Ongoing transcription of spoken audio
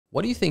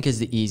What do you think is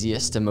the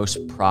easiest and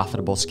most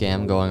profitable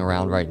scam going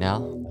around right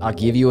now? I'll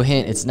give you a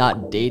hint, it's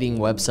not dating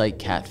website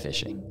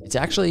catfishing. It's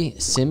actually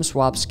SIM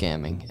swap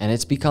scamming, and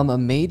it's become a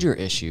major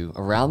issue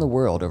around the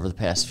world over the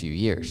past few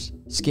years.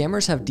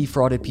 Scammers have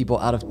defrauded people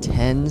out of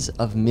tens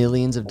of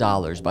millions of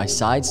dollars by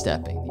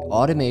sidestepping the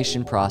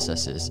automation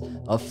processes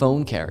of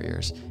phone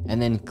carriers and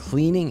then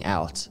cleaning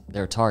out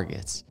their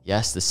targets.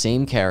 Yes, the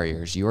same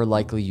carriers you are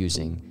likely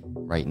using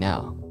right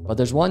now. But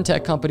there's one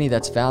tech company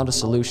that's found a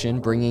solution,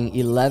 bringing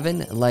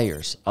 11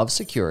 layers of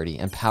security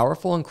and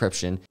powerful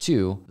encryption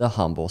to the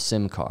humble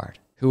SIM card.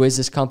 Who is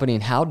this company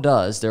and how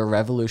does their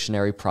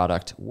revolutionary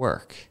product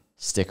work?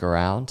 Stick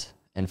around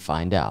and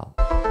find out.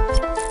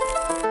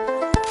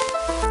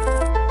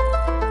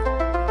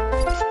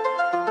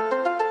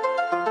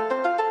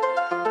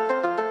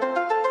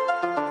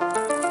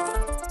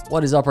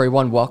 What is up,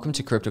 everyone? Welcome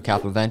to Crypto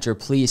Capital Venture.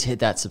 Please hit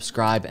that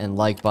subscribe and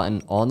like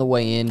button on the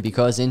way in,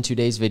 because in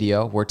today's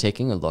video, we're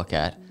taking a look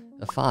at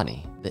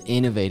Efani, the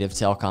innovative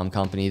telecom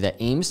company that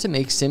aims to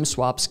make SIM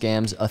swap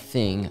scams a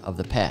thing of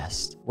the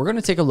past. We're going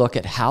to take a look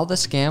at how the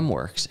scam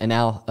works and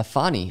how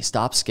Efani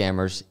stops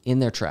scammers in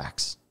their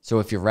tracks. So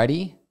if you're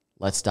ready,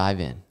 let's dive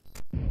in.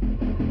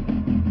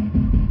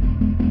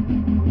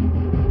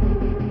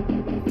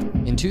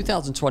 In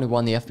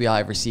 2021, the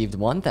FBI received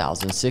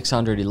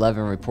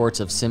 1,611 reports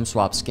of SIM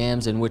swap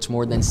scams in which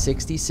more than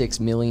 $66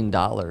 million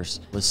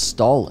was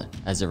stolen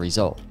as a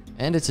result.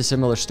 And it's a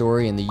similar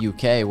story in the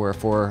UK, where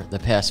for the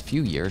past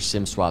few years,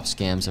 SIM swap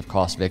scams have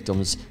cost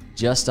victims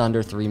just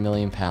under £3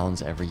 million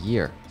every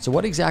year. So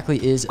what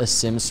exactly is a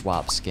SIM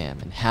swap scam,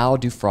 and how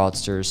do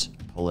fraudsters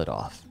pull it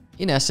off?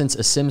 In essence,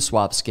 a SIM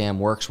swap scam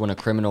works when a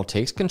criminal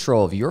takes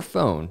control of your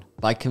phone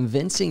by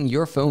convincing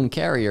your phone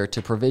carrier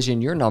to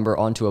provision your number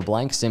onto a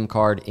blank SIM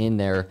card in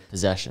their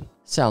possession.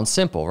 Sounds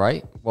simple,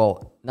 right?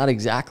 Well, not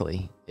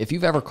exactly. If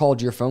you've ever called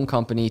your phone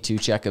company to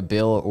check a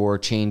bill or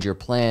change your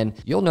plan,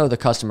 you'll know the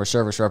customer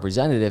service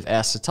representative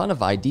asks a ton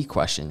of ID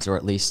questions, or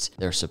at least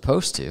they're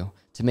supposed to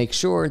make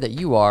sure that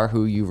you are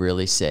who you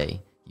really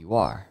say you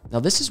are. Now,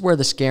 this is where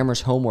the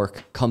scammer's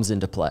homework comes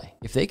into play.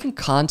 If they can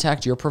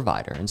contact your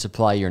provider and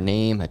supply your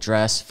name,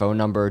 address, phone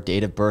number,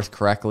 date of birth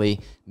correctly,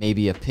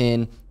 maybe a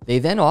PIN, they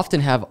then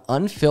often have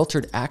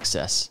unfiltered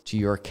access to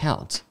your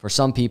account. For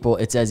some people,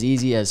 it's as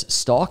easy as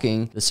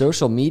stalking the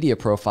social media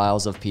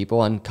profiles of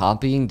people and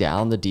copying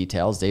down the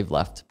details they've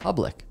left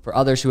public. For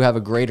others who have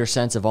a greater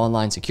sense of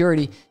online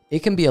security,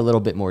 it can be a little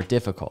bit more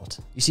difficult.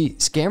 You see,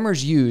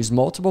 scammers use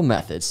multiple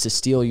methods to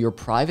steal your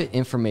private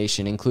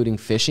information, including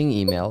phishing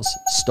emails,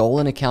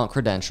 stolen account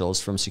credentials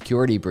from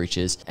security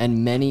breaches,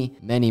 and many,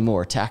 many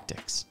more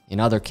tactics. In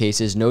other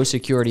cases, no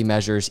security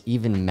measures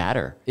even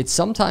matter. It's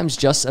sometimes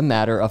just a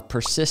matter of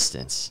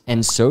persistence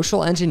and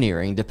social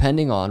engineering,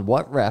 depending on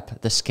what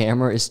rep the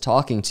scammer is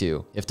talking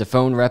to. If the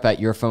phone rep at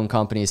your phone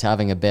company is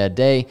having a bad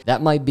day,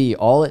 that might be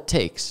all it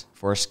takes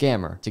for a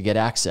scammer to get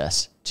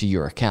access to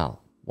your account.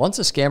 Once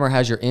a scammer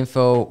has your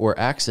info or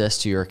access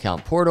to your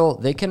account portal,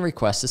 they can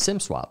request a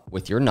SIM swap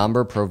with your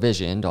number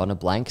provisioned on a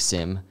blank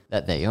SIM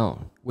that they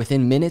own.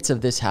 Within minutes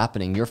of this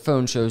happening, your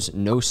phone shows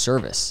no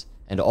service,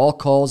 and all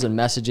calls and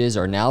messages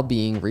are now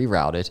being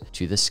rerouted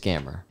to the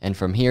scammer. And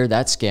from here,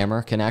 that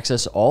scammer can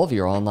access all of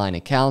your online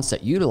accounts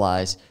that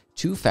utilize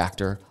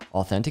two-factor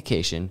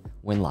authentication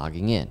when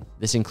logging in.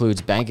 This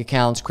includes bank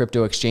accounts,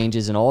 crypto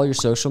exchanges, and all your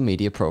social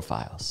media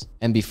profiles.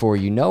 And before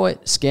you know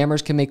it,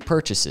 scammers can make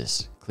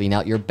purchases, clean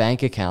out your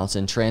bank accounts,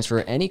 and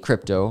transfer any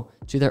crypto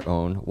to their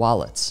own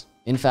wallets.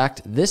 In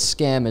fact, this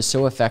scam is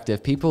so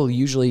effective, people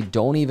usually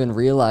don't even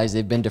realize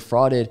they've been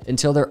defrauded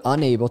until they're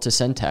unable to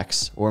send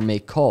texts or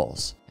make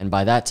calls. And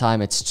by that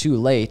time, it's too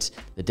late.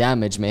 The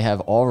damage may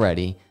have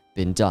already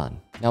been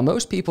done. Now,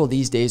 most people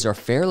these days are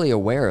fairly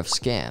aware of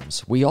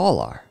scams. We all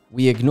are.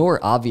 We ignore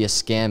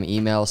obvious scam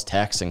emails,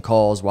 texts, and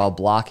calls while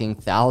blocking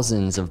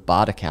thousands of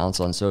bot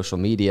accounts on social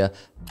media,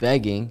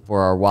 begging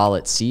for our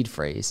wallet seed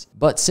phrase.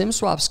 But SIM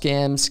swap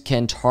scams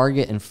can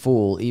target and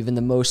fool even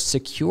the most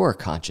secure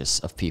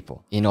conscious of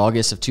people. In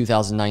August of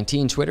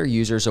 2019, Twitter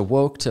users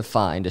awoke to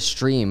find a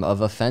stream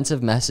of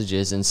offensive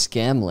messages and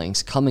scam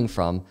links coming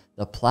from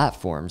the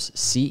platform's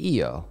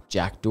CEO,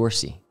 Jack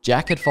Dorsey.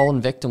 Jack had fallen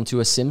victim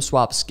to a SIM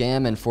swap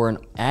scam, and for an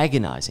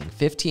agonizing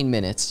 15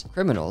 minutes,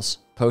 criminals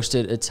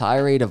posted a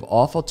tirade of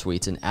awful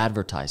tweets and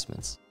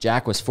advertisements.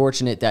 Jack was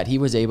fortunate that he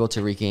was able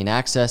to regain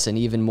access, and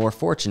even more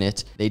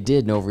fortunate, they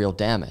did no real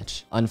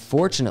damage.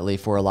 Unfortunately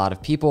for a lot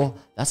of people,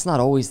 that's not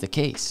always the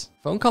case.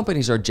 Phone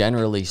companies are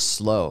generally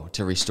slow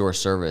to restore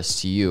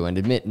service to you and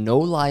admit no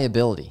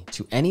liability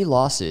to any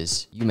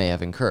losses you may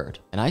have incurred.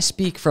 And I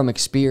speak from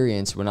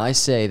experience when I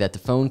say that the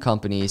phone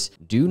companies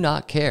do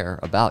not care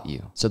about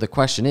you. So the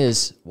question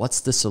is, what's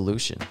the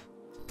solution?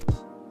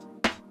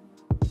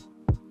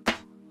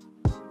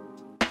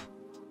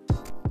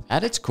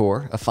 At its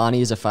core,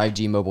 Efani is a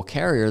 5G mobile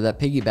carrier that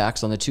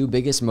piggybacks on the two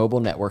biggest mobile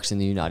networks in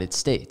the United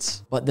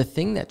States. But the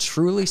thing that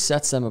truly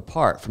sets them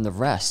apart from the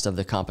rest of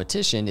the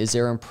competition is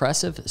their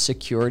impressive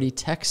security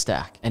tech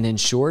stack and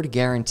insured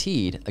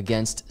guaranteed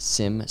against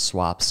SIM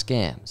swap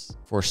scams.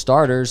 For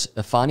starters,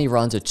 Efani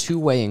runs a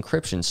two-way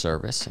encryption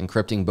service,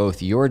 encrypting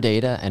both your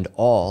data and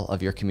all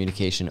of your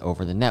communication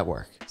over the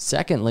network.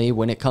 Secondly,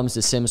 when it comes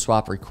to SIM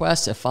swap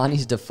requests,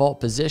 Efani's default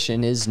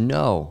position is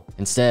no.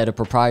 Instead, a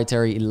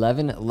proprietary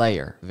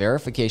 11-layer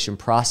verification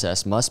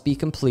process must be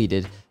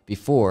completed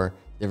before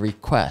the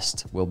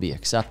request will be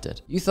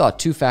accepted. You thought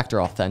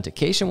two-factor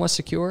authentication was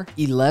secure?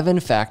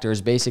 11-factor is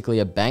basically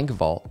a bank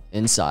vault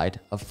inside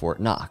of Fort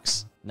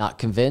Knox. Not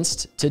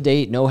convinced? To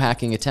date, no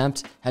hacking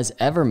attempt has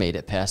ever made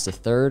it past the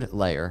third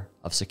layer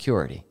of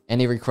security.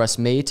 Any request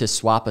made to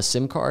swap a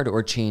SIM card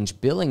or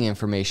change billing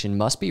information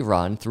must be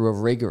run through a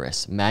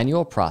rigorous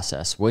manual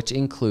process, which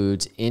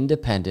includes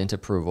independent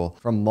approval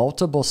from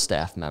multiple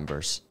staff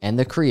members and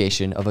the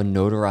creation of a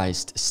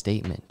notarized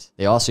statement.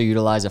 They also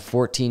utilize a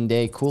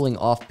 14-day cooling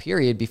off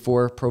period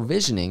before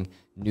provisioning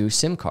new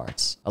SIM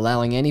cards,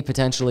 allowing any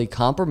potentially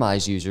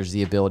compromised users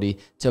the ability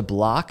to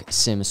block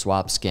SIM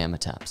swap scam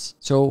attempts.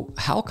 So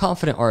how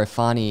confident are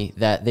Efani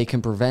that they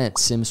can prevent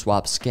SIM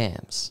swap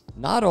scams?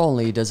 Not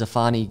only does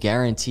Efani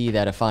guarantee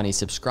that Efani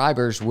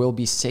subscribers will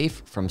be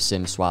safe from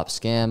SIM swap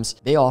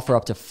scams, they offer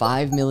up to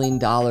 $5 million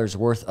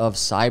worth of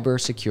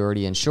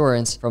cybersecurity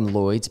insurance from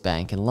Lloyds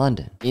Bank in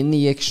London. In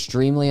the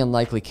extremely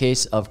unlikely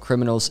case of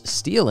criminals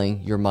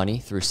stealing your money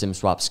through SIM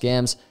swap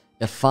scams,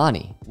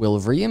 Efani will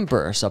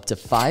reimburse up to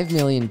 $5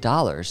 million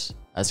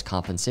as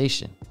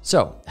compensation.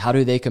 So, how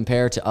do they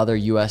compare to other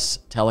US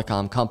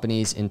telecom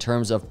companies in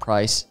terms of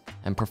price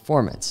and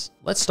performance?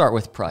 Let's start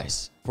with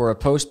price. For a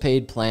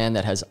postpaid plan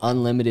that has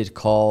unlimited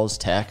calls,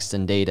 text,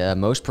 and data,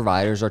 most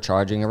providers are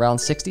charging around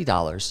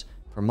 $60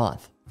 per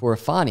month. For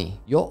Efani,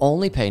 you'll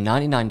only pay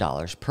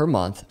 $99 per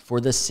month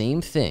for the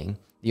same thing.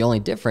 The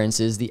only difference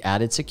is the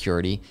added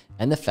security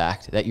and the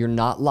fact that you're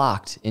not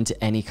locked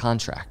into any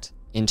contract.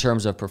 In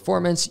terms of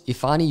performance,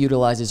 Efani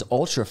utilizes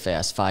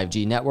ultra-fast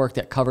 5G network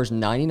that covers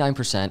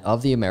 99%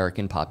 of the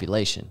American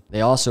population. They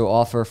also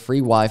offer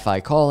free Wi-Fi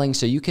calling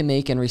so you can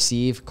make and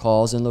receive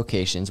calls in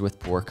locations with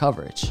poor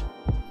coverage.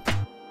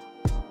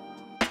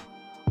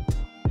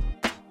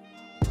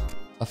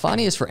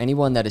 Efani is for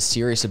anyone that is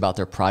serious about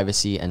their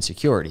privacy and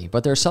security,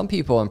 but there are some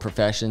people and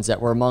professions that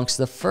were amongst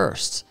the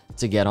first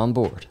to get on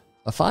board.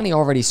 Efani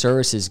already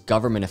services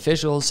government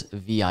officials,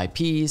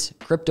 VIPs,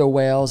 crypto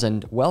whales,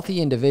 and wealthy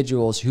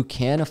individuals who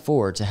can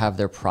afford to have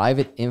their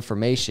private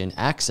information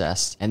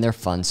accessed and their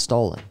funds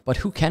stolen. But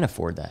who can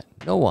afford that?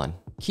 No one.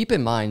 Keep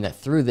in mind that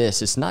through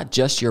this, it's not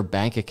just your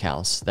bank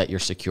accounts that you're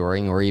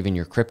securing or even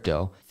your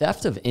crypto.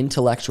 Theft of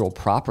intellectual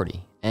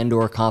property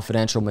and/or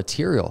confidential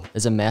material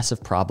is a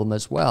massive problem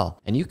as well,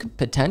 and you could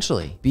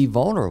potentially be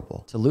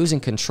vulnerable to losing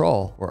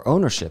control or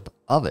ownership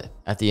of it.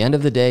 At the end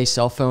of the day,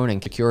 cell phone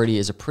and security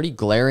is a pretty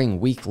glaring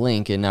weak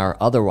link in our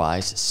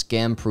otherwise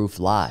scam-proof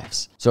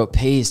lives, so it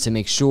pays to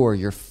make sure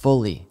you're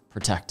fully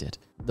protected.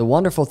 The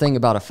wonderful thing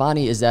about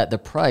Efani is that the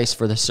price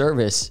for the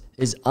service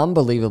is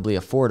unbelievably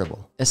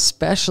affordable,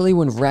 especially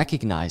when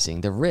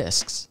recognizing the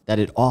risks that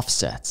it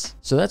offsets.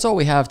 So that's all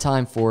we have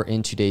time for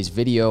in today's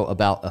video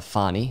about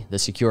Efani, the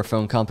secure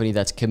phone company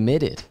that's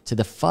committed to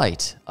the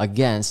fight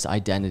against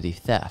identity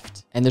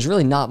theft. And there's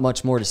really not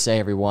much more to say,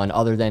 everyone,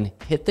 other than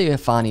hit the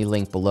Efani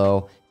link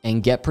below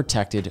and get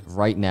protected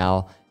right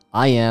now.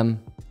 I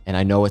am, and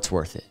I know it's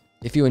worth it.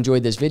 If you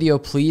enjoyed this video,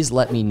 please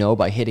let me know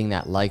by hitting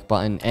that like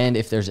button. And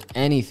if there's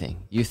anything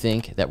you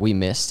think that we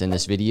missed in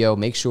this video,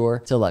 make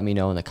sure to let me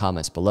know in the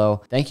comments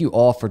below. Thank you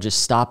all for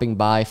just stopping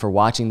by, for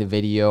watching the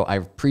video. I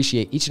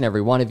appreciate each and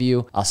every one of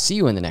you. I'll see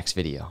you in the next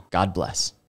video. God bless.